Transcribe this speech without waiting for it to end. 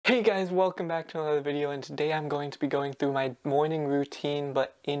Hey guys, welcome back to another video, and today I'm going to be going through my morning routine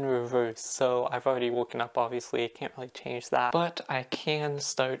but in reverse. So I've already woken up, obviously, I can't really change that, but I can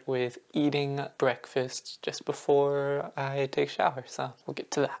start with eating breakfast just before I take a shower, so we'll get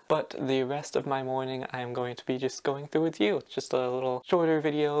to that. But the rest of my morning I'm going to be just going through with you. It's just a little shorter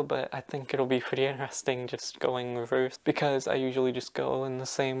video, but I think it'll be pretty interesting just going reverse because I usually just go in the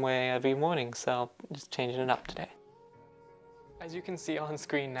same way every morning, so I'm just changing it up today. As you can see on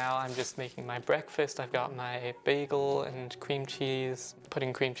screen now, I'm just making my breakfast. I've got my bagel and cream cheese,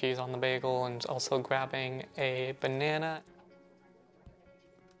 putting cream cheese on the bagel, and also grabbing a banana.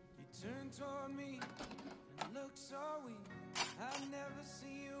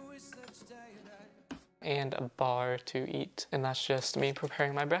 And a bar to eat. And that's just me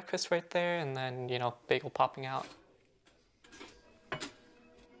preparing my breakfast right there, and then, you know, bagel popping out.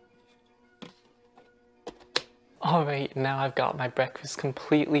 Alright, now I've got my breakfast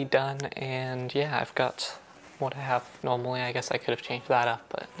completely done, and yeah, I've got what I have normally. I guess I could have changed that up,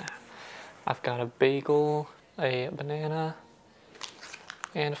 but I've got a bagel, a banana,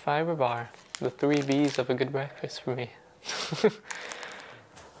 and a fiber bar. The 3 B's of a good breakfast for me.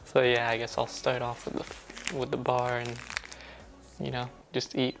 So yeah, I guess I'll start off with the bar and, you know,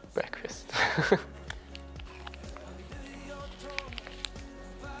 just eat breakfast.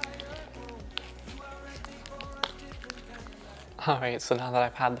 Alright, so now that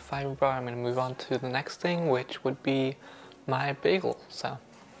I've had the fiber bar, I'm going to move on to the next thing, which would be my bagel. So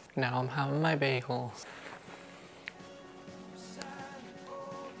now I'm having my bagel.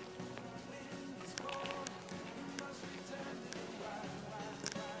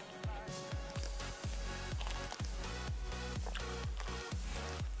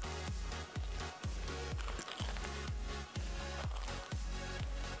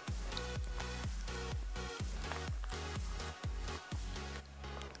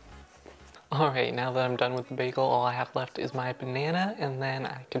 Alright, now that I'm done with the bagel, all I have left is my banana, and then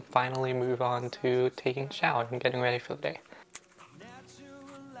I can finally move on to taking a shower and getting ready for the day.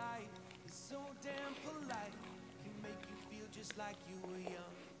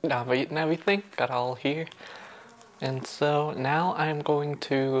 Now I've eaten everything, got all here. And so now I'm going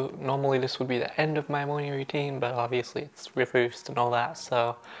to, normally this would be the end of my morning routine, but obviously it's reversed and all that,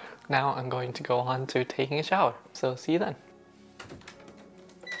 so now I'm going to go on to taking a shower. So see you then.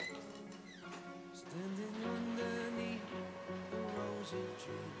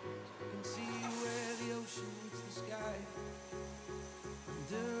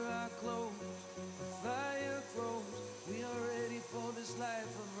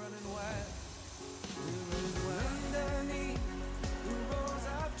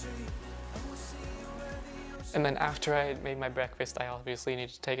 And then after I made my breakfast, I obviously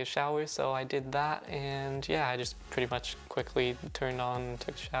needed to take a shower, so I did that, and yeah, I just pretty much quickly turned on,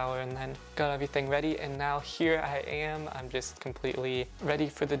 took a shower, and then got everything ready, and now here I am. I'm just completely ready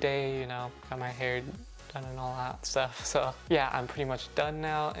for the day, you know, got my hair done and all that stuff. So yeah, I'm pretty much done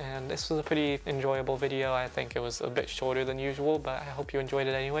now, and this was a pretty enjoyable video. I think it was a bit shorter than usual, but I hope you enjoyed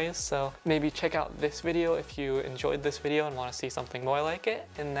it anyways. So maybe check out this video if you enjoyed this video and want to see something more like it.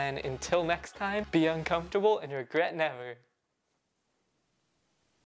 And then until next time, be uncomfortable and regret never.